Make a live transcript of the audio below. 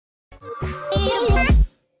Oh,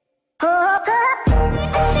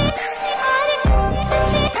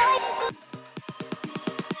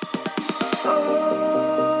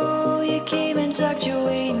 you came and tucked your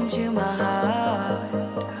way into my heart.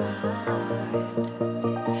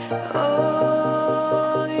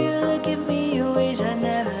 Oh, you look at me in ways I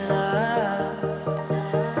never loved.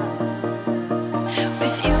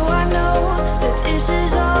 With you I know that this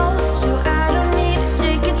is all, so I don't need to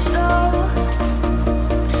take it slow.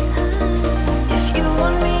 If you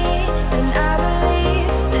want me, then I believe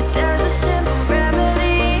that there's a simple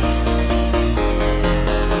remedy.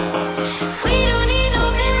 We don't need no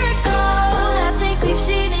miracle, I think we've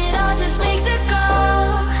seen it all, just make the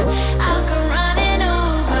call. I'll come running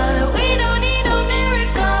over. We don't need no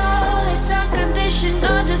miracle, it's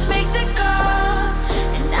unconditional, just make the call,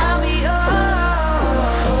 and I'll be yours.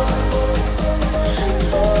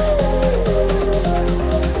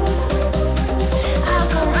 I'll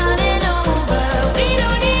come running over. We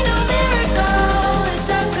don't need no miracle, it's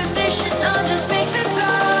unconditional, just make the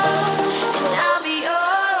call, and I'll be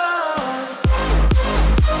yours.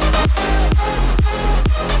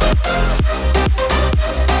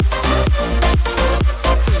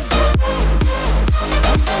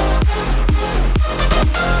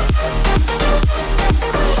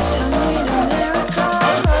 Don't need a miracle.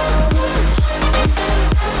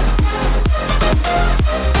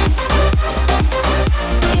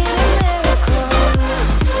 Need a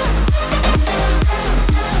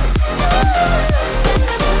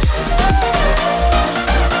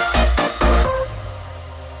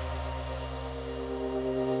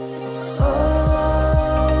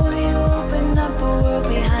Oh, you open up a world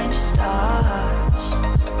behind the stars.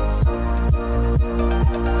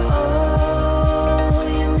 Oh,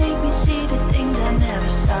 you make me see the things I never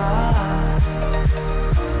saw.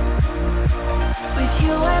 With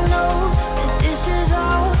you I know that this is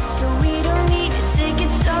all, so we don't need to take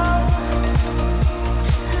it slow.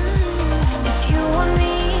 If you want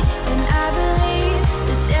me, then I believe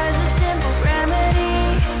that there's a simple remedy.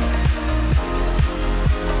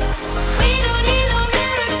 We don't need no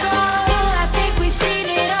miracle, I think we've seen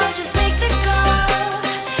it all, just make the call.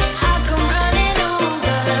 I'll come running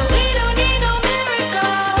over. We don't need no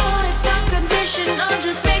miracle, it's unconditional,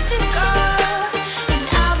 just make the call, and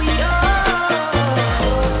I'll be yours.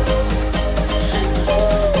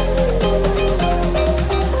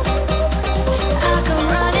 I'll come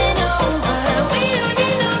running over. We don't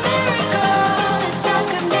need no miracle, it's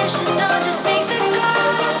unconditional, just make the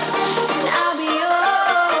call, and I'll be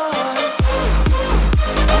yours.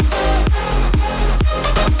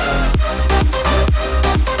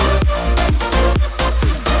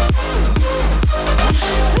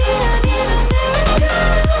 We don't need no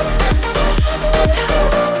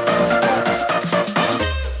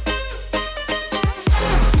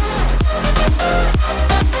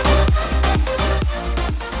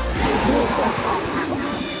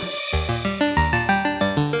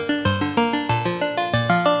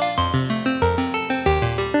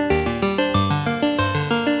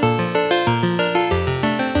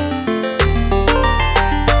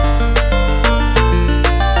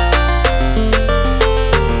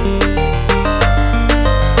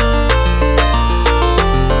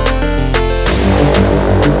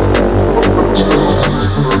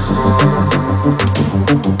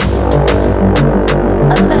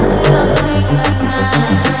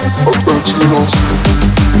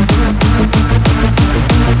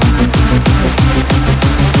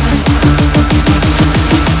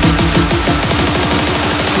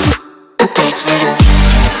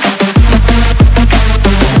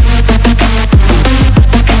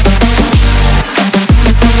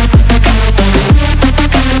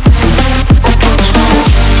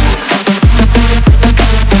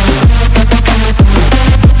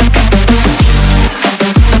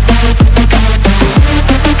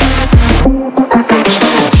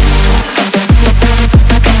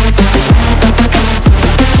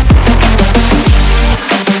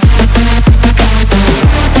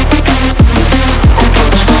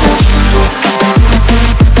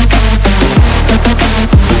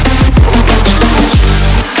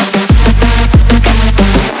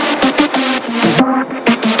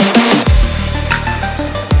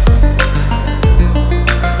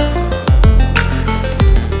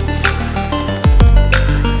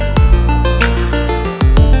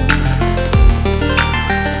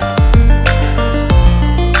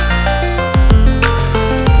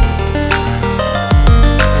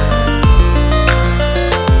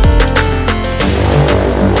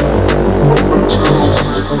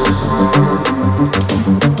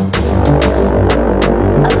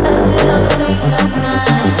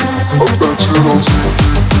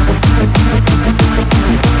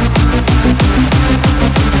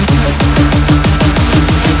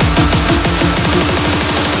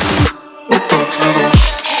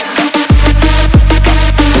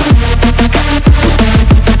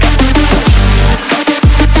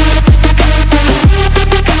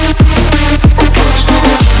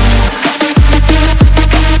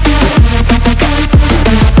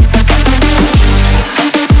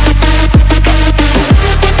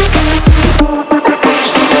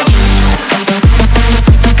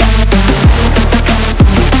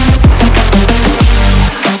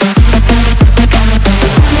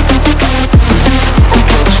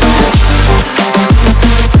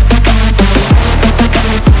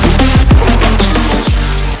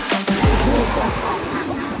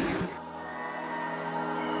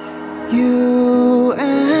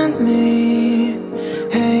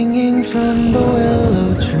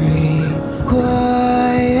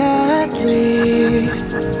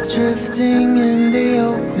drifting in the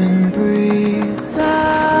open breeze.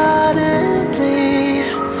 Suddenly,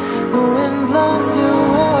 the wind blows you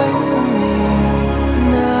away from me.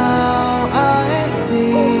 Now I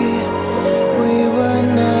see we were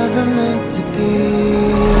never meant to be.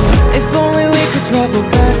 If only we could travel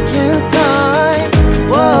back in time.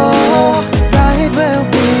 Whoa, right where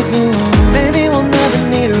we belong. Maybe we'll never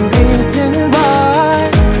need a reason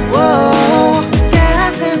why. Whoa,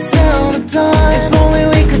 dancing till the dawn. If only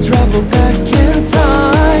we could travel back in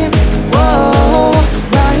time. Whoa,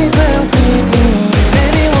 right where we belong.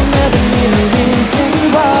 Maybe we'll never need a reason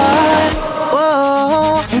why.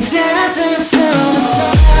 Whoa, dancing till the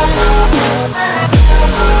dawn.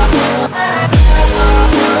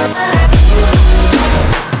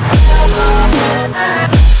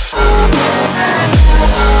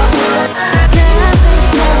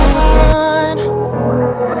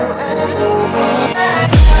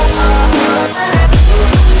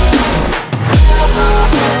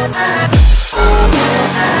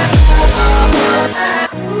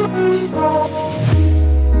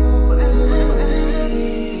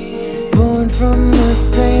 Born from the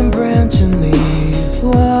same branch and leaves,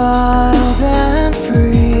 wild and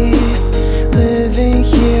free, living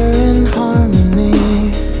here in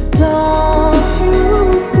harmony. Don't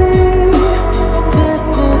you see, this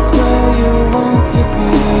is where you want to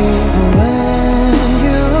be. But when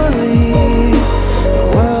you leave, the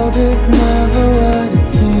world is never what it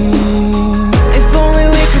seems. If only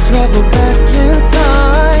we could travel back in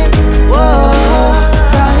time. Whoa,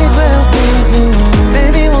 right where we belong.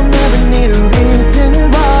 Maybe we'll never need a reason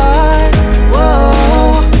why.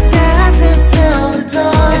 Whoa, dancing till the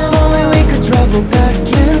dawn. If only we could travel back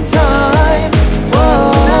in time.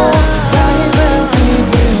 Whoa, right where we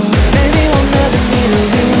belong. Maybe we'll never need a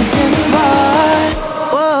reason why.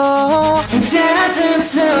 Whoa, dancing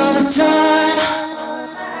till the dawn.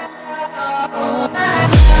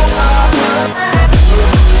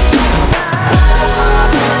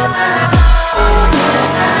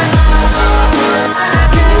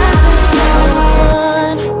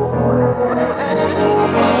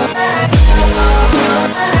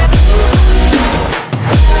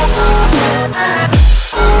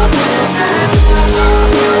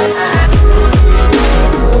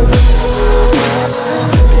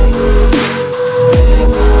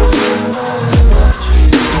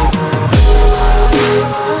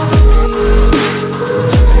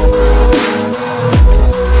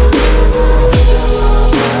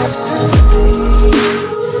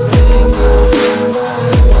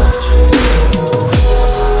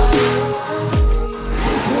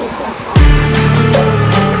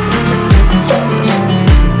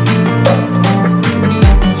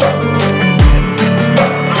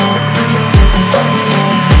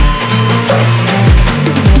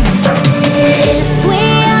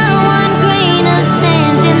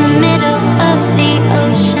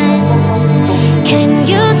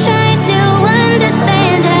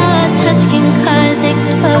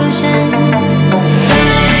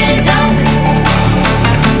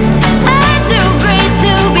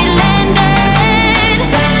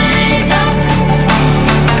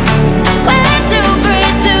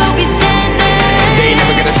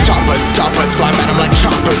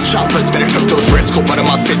 Choppers, better cook those risks. Cold blood in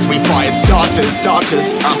my fists, we fire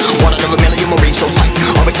starters. One out of a million will reach those heights.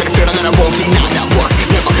 Always had a feeling that I won't deny that work.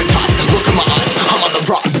 Never could toss. Look in my eyes, I'm on the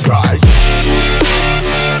rise.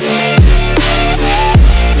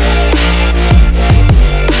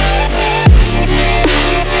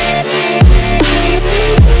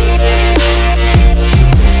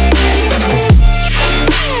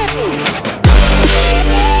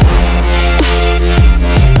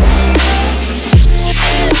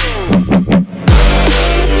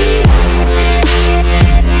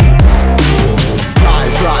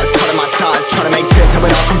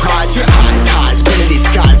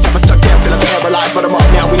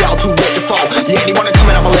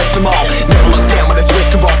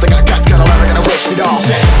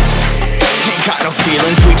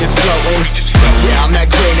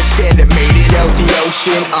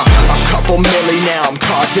 A couple milli now, I'm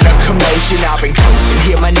causing a commotion. I've been coasting,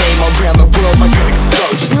 hear my name around the world like an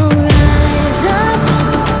explosion. So rise up,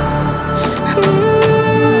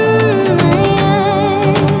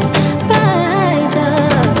 rise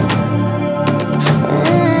up.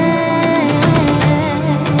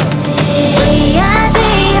 We are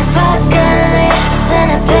the apocalypse, and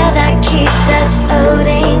a path that keeps us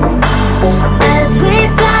floating. As we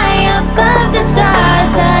fly above the stars,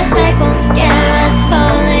 the hype won't scare us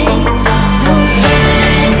falling. So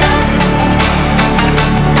rise up,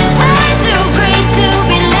 we're too great to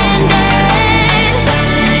be landed.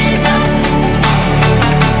 Rise up,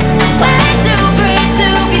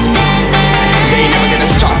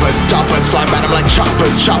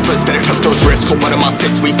 cold blood in my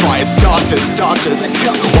fists, we fire starters.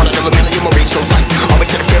 One out of a million will reach those heights. Always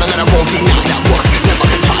had a feeling that I won't deny that work.